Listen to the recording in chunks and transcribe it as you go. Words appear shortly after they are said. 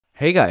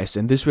Hey guys,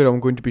 in this video I'm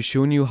going to be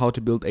showing you how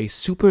to build a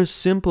super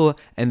simple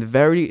and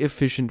very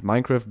efficient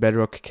Minecraft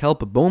Bedrock kelp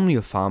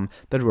bonemeal farm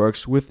that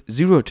works with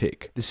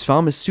zerotick. This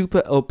farm is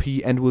super OP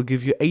and will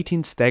give you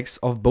 18 stacks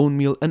of bone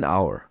meal an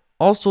hour.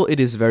 Also,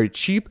 it is very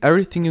cheap.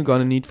 Everything you're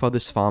gonna need for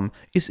this farm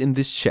is in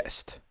this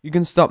chest. You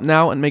can stop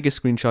now and make a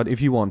screenshot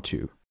if you want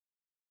to.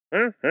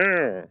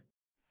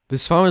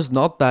 This farm is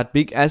not that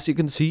big as you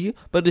can see,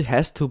 but it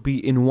has to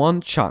be in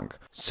one chunk.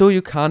 So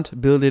you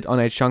can't build it on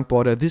a chunk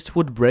border, this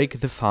would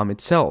break the farm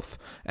itself.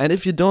 And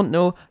if you don't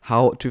know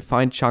how to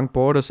find chunk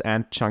borders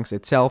and chunks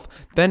itself,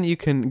 then you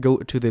can go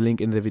to the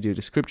link in the video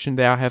description.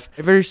 There I have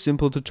a very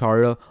simple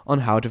tutorial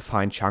on how to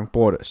find chunk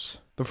borders.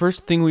 The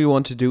first thing we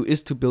want to do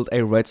is to build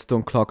a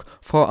redstone clock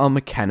for our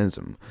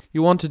mechanism.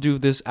 You want to do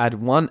this at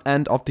one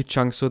end of the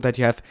chunk so that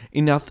you have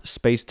enough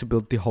space to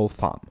build the whole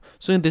farm.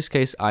 So in this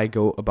case I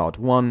go about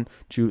 1,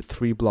 2,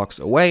 3 blocks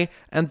away,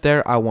 and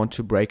there I want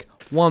to break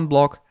one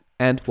block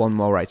and one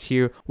more right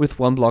here with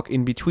one block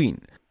in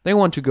between. Then you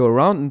want to go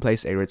around and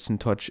place a redstone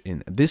torch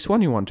in this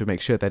one. You want to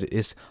make sure that it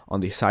is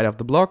on the side of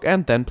the block,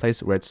 and then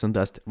place redstone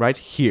dust right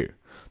here.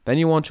 Then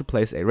you want to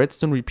place a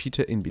redstone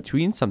repeater in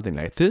between, something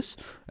like this.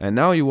 And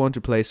now you want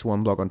to place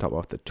one block on top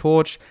of the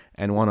torch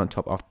and one on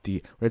top of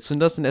the redstone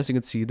dust. And as you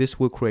can see, this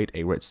will create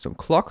a redstone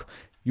clock.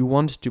 You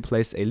want to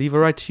place a lever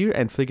right here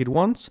and flick it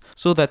once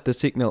so that the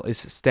signal is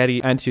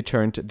steady and you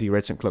turned the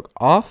redstone clock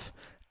off.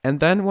 And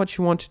then what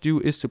you want to do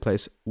is to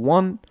place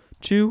 1,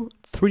 2,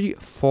 3,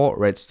 4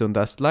 redstone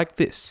dust like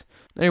this.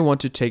 Now you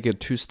want to take your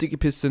 2 sticky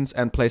pistons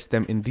and place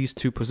them in these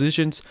 2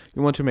 positions.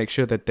 You want to make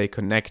sure that they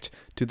connect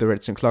to the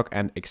redstone clock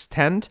and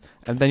extend.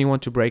 And then you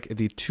want to break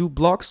the 2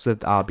 blocks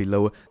that are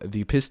below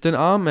the piston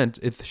arm, and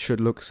it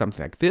should look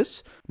something like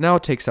this. Now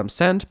take some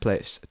sand,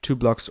 place 2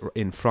 blocks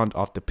in front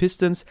of the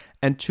pistons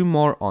and 2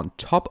 more on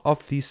top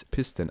of these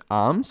piston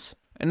arms.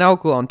 And now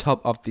go on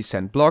top of the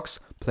sand blocks,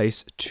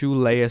 place 2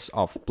 layers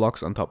of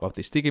blocks on top of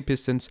the sticky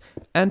pistons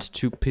and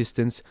 2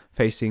 pistons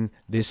facing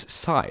this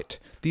side.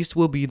 These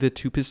will be the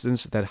 2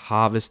 pistons that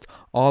harvest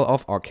all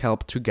of our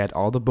kelp to get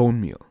all the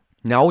bone meal.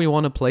 Now we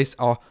want to place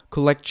our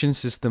collection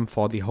system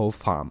for the whole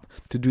farm.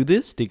 To do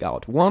this, dig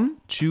out 1,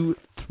 2,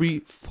 3,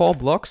 4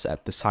 blocks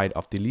at the side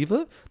of the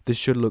lever. This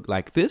should look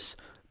like this.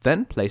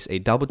 Then place a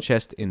double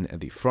chest in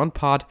the front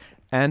part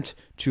and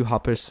 2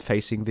 hoppers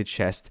facing the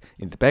chest.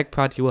 In the back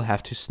part you will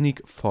have to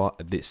sneak for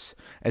this.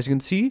 As you can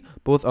see,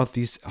 both of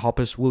these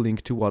hoppers will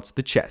link towards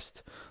the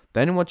chest.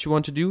 Then what you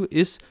want to do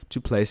is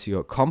to place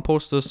your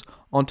composters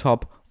on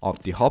top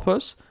of the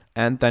hoppers,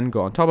 and then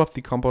go on top of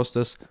the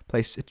composters,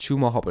 place 2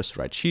 more hoppers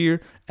right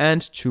here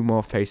and 2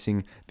 more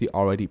facing the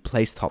already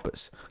placed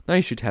hoppers. Now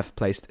you should have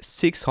placed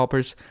 6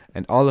 hoppers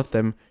and all of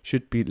them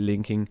should be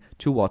linking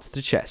towards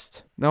the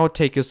chest. Now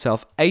take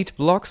yourself 8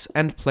 blocks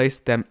and place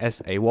them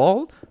as a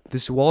wall.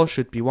 This wall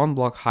should be 1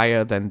 block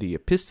higher than the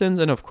pistons,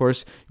 and of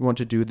course you want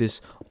to do this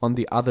on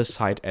the other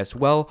side as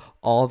well,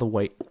 all the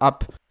way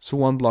up. So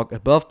 1 block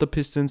above the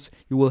pistons,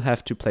 you will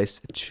have to place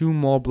 2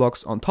 more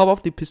blocks on top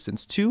of the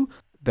pistons too.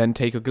 Then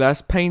take your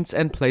glass panes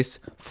and place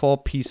 4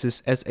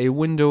 pieces as a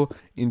window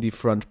in the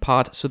front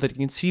part so that you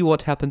can see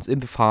what happens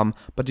in the farm,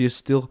 but you'll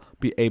still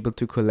be able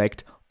to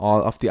collect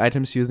all of the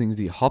items using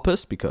the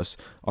hoppers, because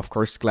of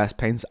course glass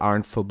panes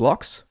aren't full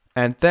blocks.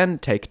 And then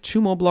take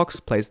 2 more blocks,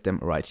 place them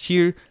right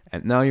here,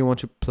 and now you want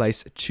to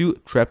place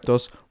 2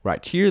 trapdoors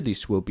right here.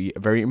 These will be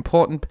very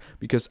important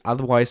because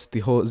otherwise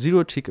the whole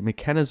zerotick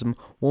mechanism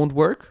won't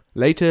work.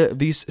 Later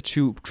these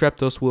 2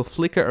 trapdoors will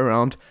flicker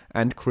around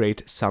and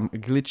create some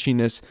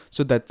glitchiness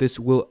so that this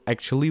will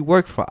actually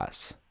work for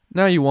us.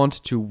 Now you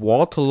want to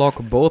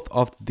waterlock both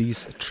of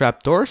these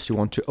trapdoors. You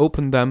want to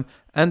open them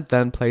and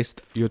then place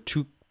your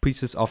 2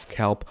 pieces of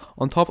kelp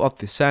on top of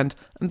the sand,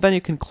 and then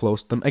you can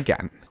close them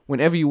again.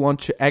 Whenever you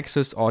want to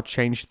access or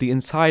change the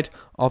inside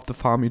of the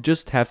farm, you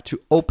just have to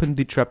open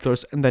the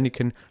trapdoors and then you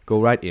can go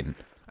right in.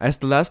 As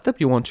the last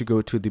step, you want to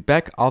go to the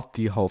back of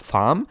the whole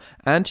farm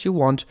and you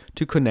want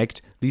to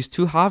connect these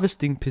 2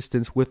 harvesting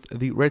pistons with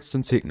the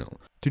redstone signal.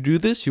 To do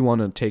this, you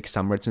want to take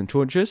some redstone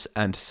torches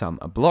and some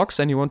blocks,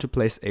 and you want to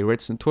place a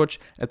redstone torch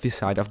at the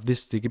side of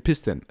this sticky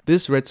piston.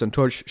 This redstone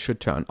torch should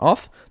turn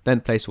off,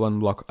 then place 1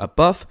 block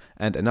above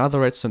and another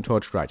redstone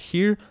torch right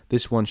here.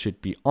 This one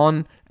should be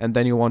on, and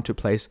then you want to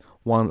place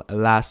 1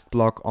 last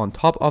block on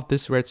top of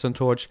this redstone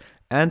torch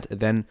and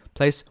then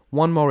place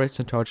 1 more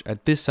redstone torch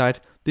at this side.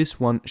 This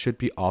one should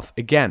be off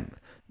again.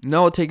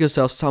 Now take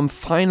yourself some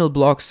final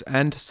blocks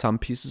and some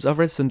pieces of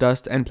redstone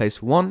dust and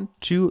place 1,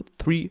 2,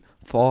 3,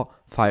 4,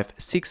 5,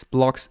 6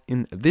 blocks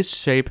in this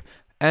shape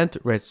and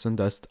redstone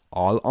dust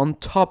all on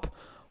top.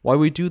 Why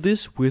we do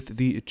this with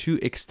the 2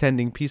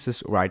 extending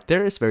pieces right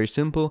there is very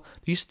simple.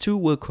 These 2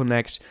 will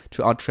connect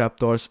to our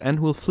trapdoors and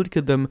will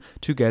flicker them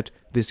to get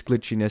this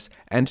glitchiness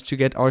and to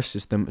get our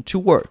system to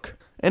work.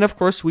 And of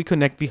course we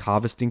connect the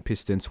harvesting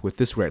pistons with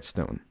this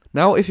redstone.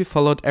 Now if you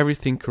followed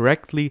everything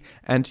correctly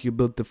and you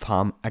built the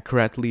farm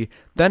accurately,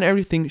 then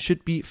everything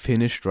should be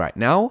finished right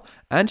now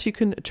and you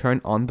can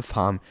turn on the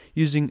farm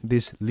using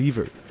this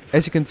lever.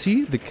 As you can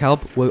see, the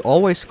kelp will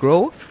always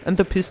grow and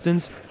the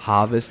pistons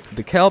harvest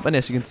the kelp, and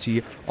as you can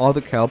see, all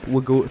the kelp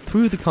will go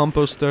through the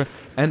composter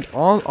and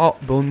all our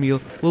bone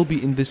meal will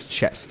be in this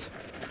chest.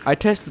 I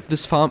tested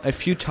this farm a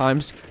few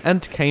times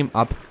and came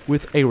up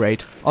with a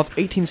rate of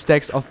 18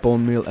 stacks of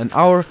bone meal an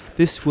hour.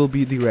 This will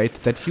be the rate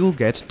that you'll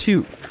get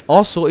too.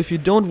 Also, if you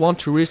don't want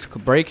to risk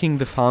breaking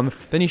the farm,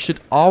 then you should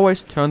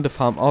always turn the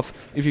farm off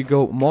if you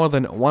go more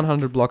than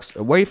 100 blocks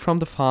away from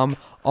the farm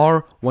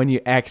or when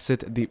you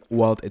exit the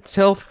world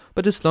itself.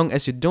 But as long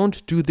as you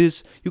don't do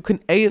this, you can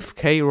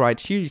AFK right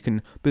here. You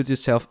can build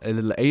yourself a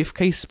little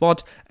AFK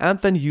spot and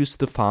then use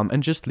the farm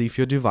and just leave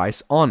your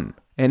device on.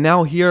 And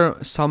now here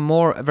some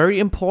more very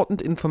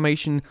important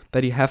information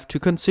that you have to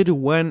consider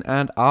when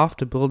and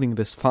after building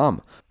this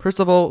farm. First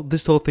of all,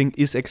 this whole thing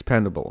is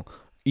expandable.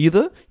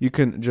 Either you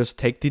can just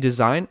take the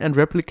design and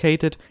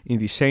replicate it in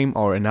the same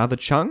or another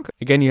chunk.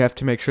 Again, you have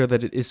to make sure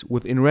that it is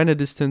within render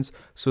distance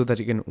so that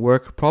you can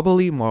work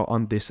properly. More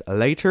on this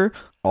later.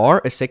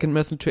 Or a second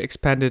method to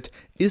expand it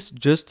is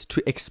just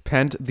to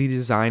expand the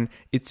design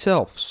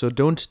itself. So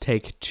don't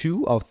take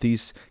 2 of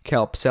these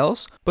kelp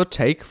cells, but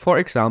take, for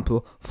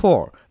example,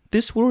 4.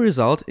 This will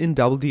result in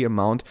double the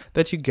amount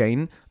that you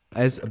gain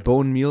as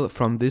bone meal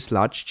from this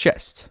large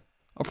chest.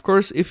 Of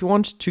course, if you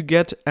want to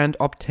get and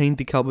obtain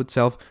the kelp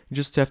itself, you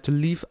just have to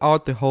leave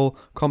out the whole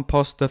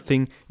composter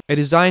thing. A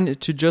design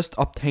to just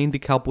obtain the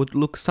kelp would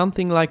look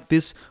something like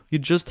this. You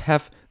just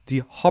have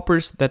the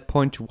hoppers that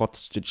point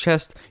towards the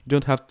chest. You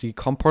don't have the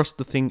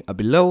composter thing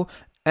below.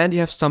 And you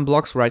have some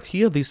blocks right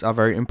here. These are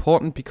very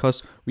important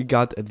because we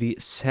got the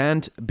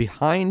sand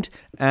behind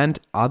and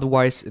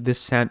otherwise this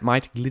sand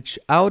might glitch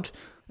out.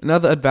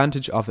 Another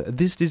advantage of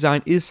this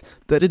design is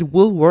that it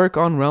will work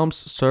on realms,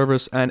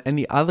 servers and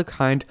any other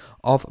kind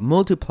of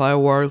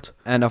multiplayer world,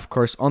 and of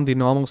course on the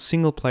normal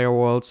single player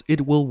worlds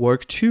it will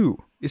work too.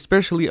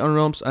 Especially on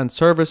realms and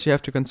servers, you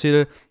have to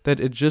consider that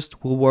it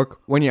just will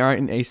work when you are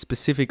in a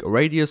specific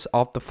radius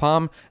of the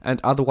farm, and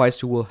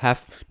otherwise you will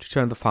have to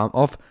turn the farm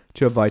off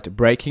to avoid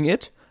breaking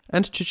it.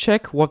 And to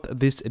check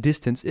what this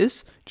distance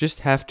is,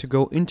 just have to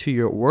go into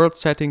your world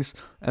settings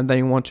and then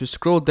you want to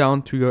scroll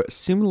down to your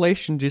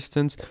simulation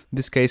distance. In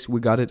this case, we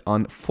got it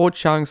on 4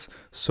 chunks,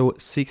 so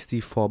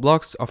 64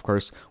 blocks. Of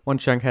course, one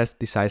chunk has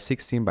the size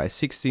 16 by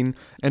 16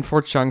 and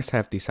 4 chunks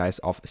have the size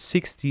of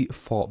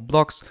 64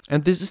 blocks.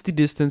 And this is the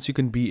distance you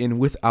can be in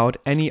without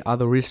any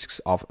other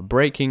risks of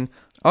breaking.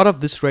 Out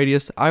of this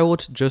radius, I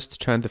would just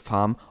turn the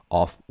farm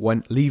off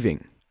when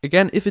leaving.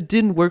 Again, if it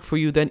didn't work for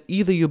you, then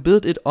either you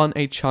build it on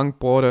a chunk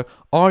border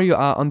or you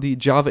are on the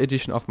Java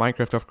edition of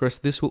Minecraft. Of course,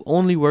 this will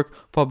only work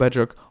for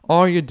Bedrock,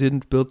 or you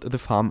didn't build the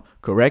farm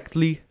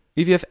correctly.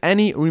 If you have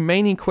any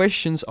remaining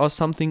questions or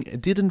something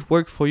didn't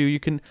work for you, you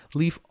can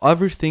leave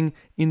everything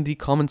in the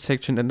comment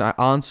section and I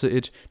answer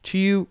it to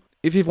you.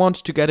 If you want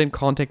to get in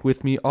contact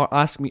with me or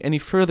ask me any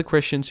further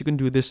questions, you can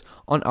do this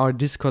on our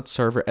Discord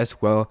server as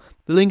well.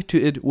 The link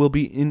to it will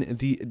be in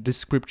the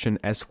description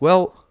as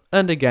well.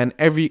 And again,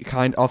 every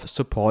kind of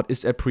support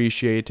is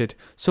appreciated,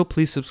 so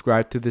please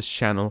subscribe to this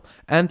channel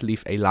and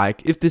leave a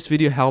like if this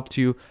video helped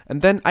you.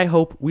 And then I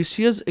hope we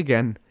see us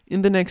again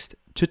in the next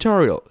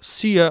tutorial.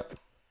 See ya!